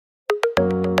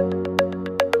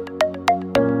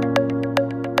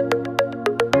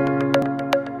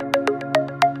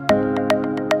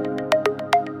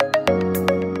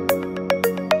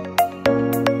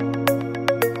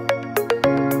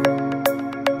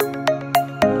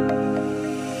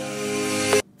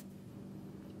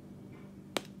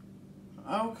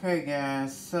Okay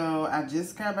guys, so I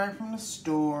just got back from the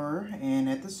store, and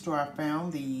at the store I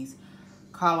found these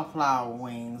cauliflower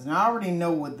wings. Now I already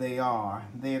know what they are.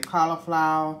 They're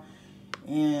cauliflower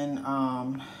and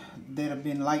that have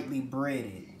been lightly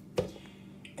breaded.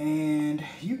 And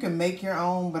you can make your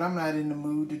own, but I'm not in the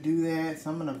mood to do that,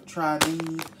 so I'm gonna try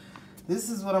these.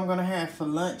 This is what I'm gonna have for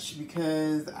lunch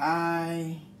because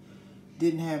I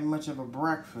didn't have much of a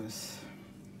breakfast.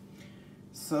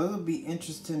 So it'll be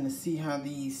interesting to see how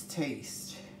these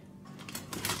taste.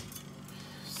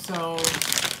 So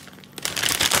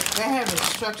they have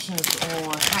instructions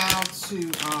on how to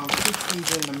put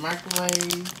these in the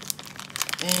microwave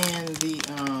and the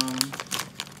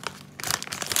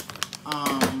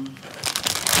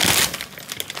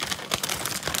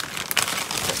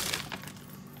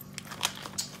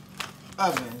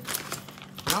oven.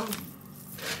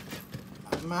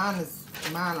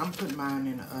 I'm putting mine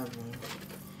in the oven.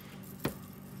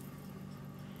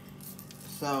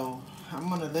 So I'm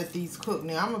gonna let these cook.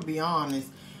 Now I'm gonna be honest,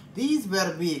 these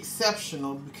better be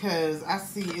exceptional because I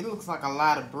see it looks like a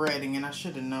lot of breading, and I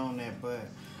should have known that, but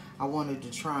I wanted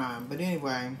to try them. But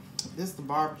anyway, this is the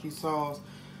barbecue sauce.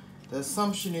 The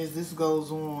assumption is this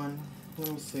goes on,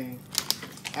 let me see,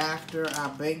 after I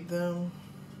bake them.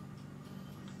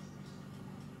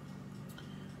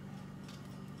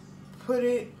 Put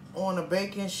it on a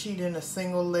baking sheet in a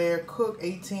single layer. Cook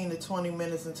 18 to 20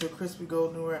 minutes until crispy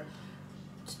golden brown.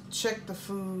 Check the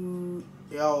food.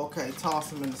 Oh, okay. Toss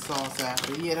them in the sauce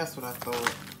after. Yeah, that's what I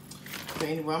thought. But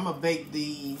anyway, I'm gonna bake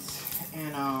these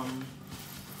and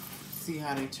see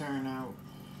how they turn out.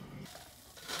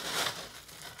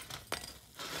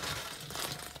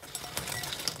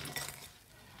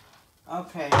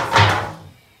 Okay.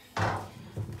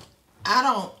 I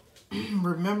don't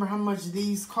remember how much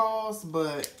these cost,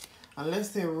 but unless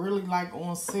they're really like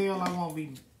on sale, I won't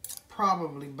be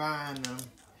probably buying them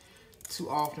too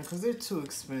often because they're too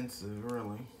expensive,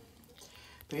 really.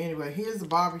 But anyway, here's the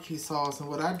barbecue sauce, and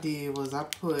what I did was I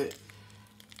put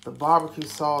the barbecue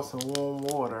sauce in warm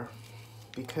water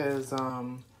because it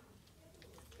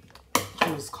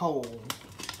was cold.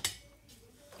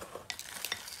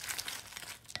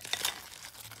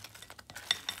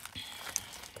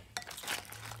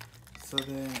 So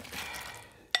that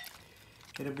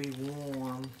it'll be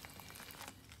warm.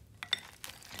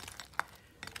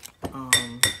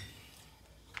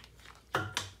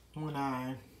 When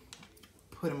I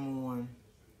put them on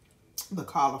the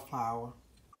cauliflower.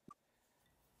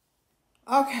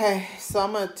 Okay, so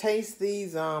I'm gonna taste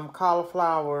these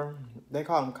cauliflower. They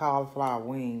call them cauliflower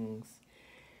wings,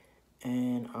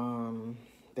 and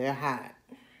they're hot.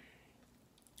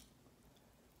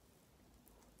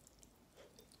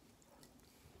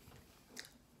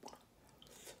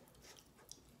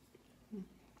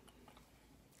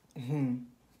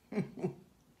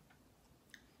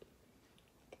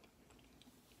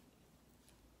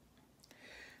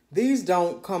 These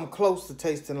don't come close to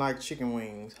tasting like chicken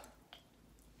wings.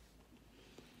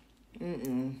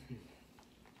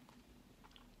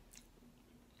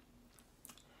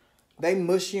 They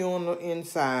mushy on the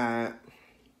inside.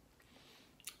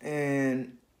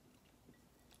 And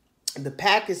the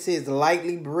package says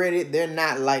lightly breaded. They're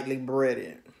not lightly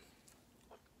breaded.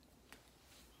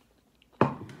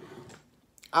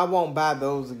 I won't buy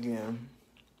those again.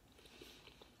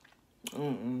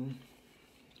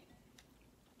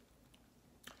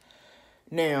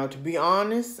 Now, to be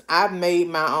honest, I made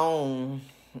my own,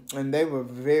 and they were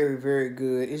very, very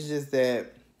good. It's just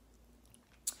that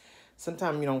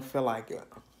sometimes you don't feel like it.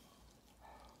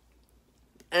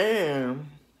 And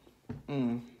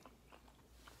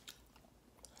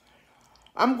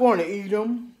I'm going to eat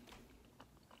them.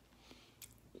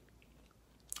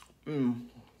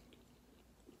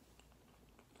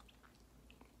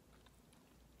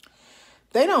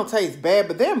 They don't taste bad,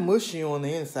 but they're mushy on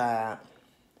the inside.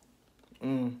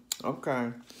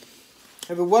 Okay.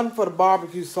 If it wasn't for the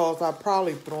barbecue sauce, I'd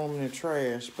probably throw them in the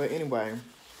trash. But anyway,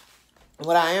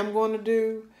 what I am going to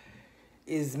do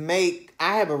is I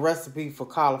have a recipe for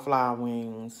cauliflower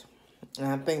wings. And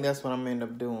I think that's what I'm going to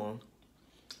end up doing.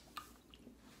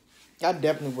 I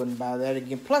definitely wouldn't buy that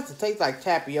again. Plus, it tastes like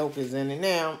tapioca's in it.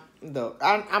 Now,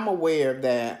 I'm aware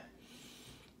that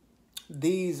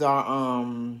these are,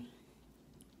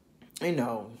 you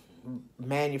know,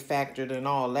 manufactured and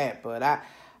all that, but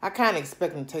I kind of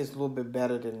expect them to taste a little bit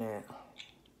better than that.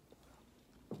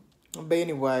 But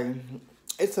anyway,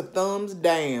 it's a thumbs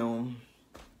down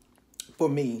for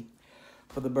me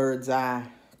for the Birdseye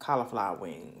cauliflower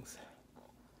wings.